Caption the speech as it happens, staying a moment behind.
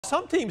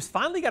Some teams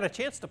finally got a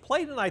chance to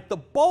play tonight. The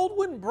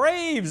Baldwin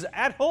Braves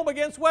at home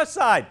against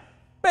Westside.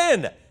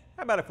 Ben,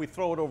 how about if we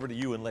throw it over to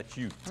you and let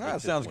you take That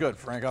this sounds one? good,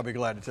 Frank. I'll be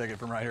glad to take it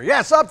from right here.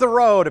 Yes, up the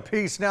road a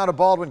piece now to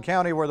Baldwin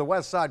County, where the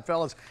Westside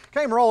fellas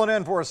came rolling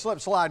in for a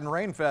slip, slide, and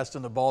rain fest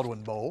in the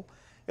Baldwin Bowl.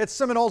 It's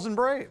Seminoles and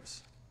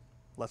Braves.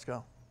 Let's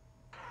go.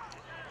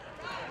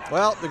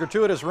 Well, the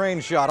gratuitous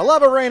rain shot. I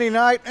love a rainy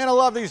night, and I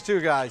love these two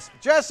guys,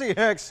 Jesse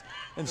Hicks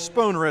and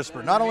Spoon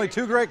Risper. Not only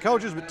two great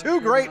coaches, but two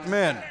great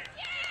men.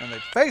 And they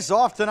face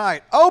off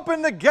tonight.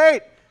 Open the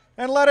gate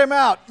and let him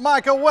out.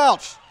 Micah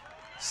Welch,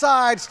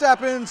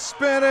 sidestepping,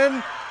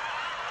 spinning,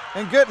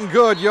 and getting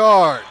good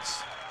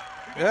yards.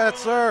 Yes,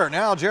 sir.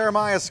 Now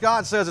Jeremiah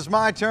Scott says it's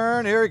my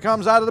turn. Here he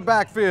comes out of the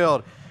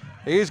backfield.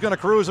 He's going to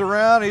cruise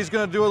around. He's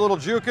going to do a little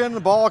juking. The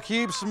ball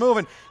keeps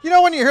moving. You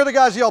know when you hear the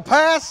guys yell,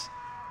 pass?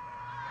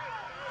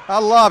 I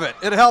love it.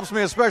 It helps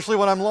me, especially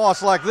when I'm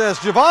lost like this.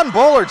 Javon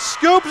Bullard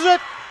scoops it,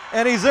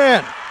 and he's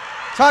in.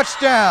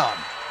 Touchdown.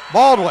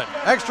 Baldwin.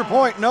 Extra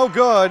point, no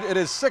good. It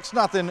is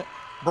 6-0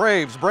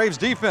 Braves. Braves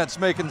defense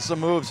making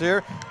some moves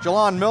here.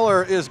 Jalon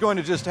Miller is going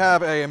to just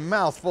have a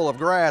mouthful of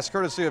grass,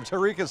 courtesy of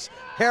Tariqus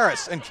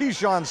Harris and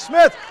Keyshawn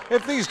Smith.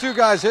 If these two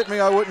guys hit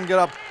me, I wouldn't get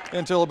up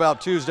until about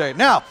Tuesday.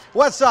 Now,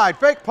 Westside,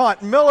 fake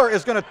punt. Miller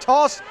is going to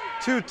toss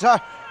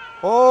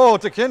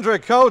to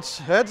Kendrick Coates.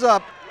 Heads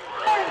up.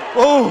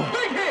 Boom.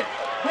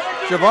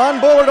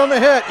 Javon Bullard on the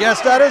hit.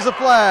 Yes, that is a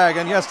flag,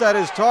 and yes, that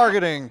is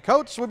targeting.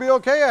 Coates would be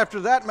okay after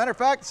that. Matter of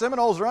fact,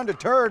 Seminoles are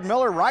undeterred.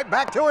 Miller right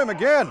back to him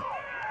again.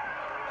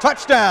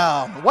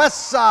 Touchdown,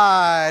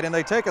 Westside, and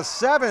they take a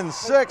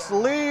 7-6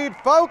 lead.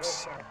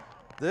 Folks,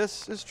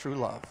 this is true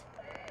love.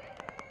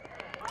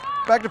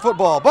 Back to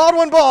football.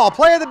 Baldwin ball,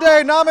 play of the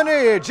day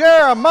nominee.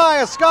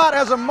 Jeremiah Scott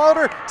has a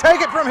motor.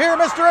 Take it from here,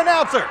 Mr.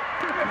 Announcer.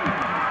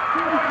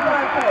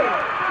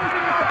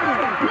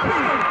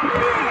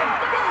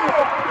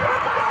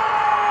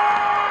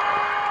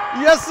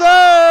 Yes,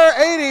 sir.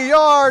 80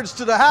 yards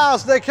to the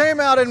house. They came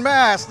out in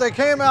mass. They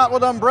came out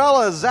with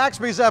umbrellas.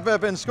 Zaxby's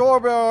FFN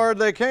scoreboard.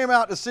 They came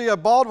out to see a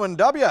Baldwin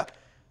W,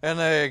 and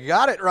they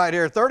got it right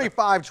here.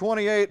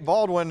 35-28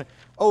 Baldwin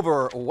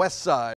over Westside.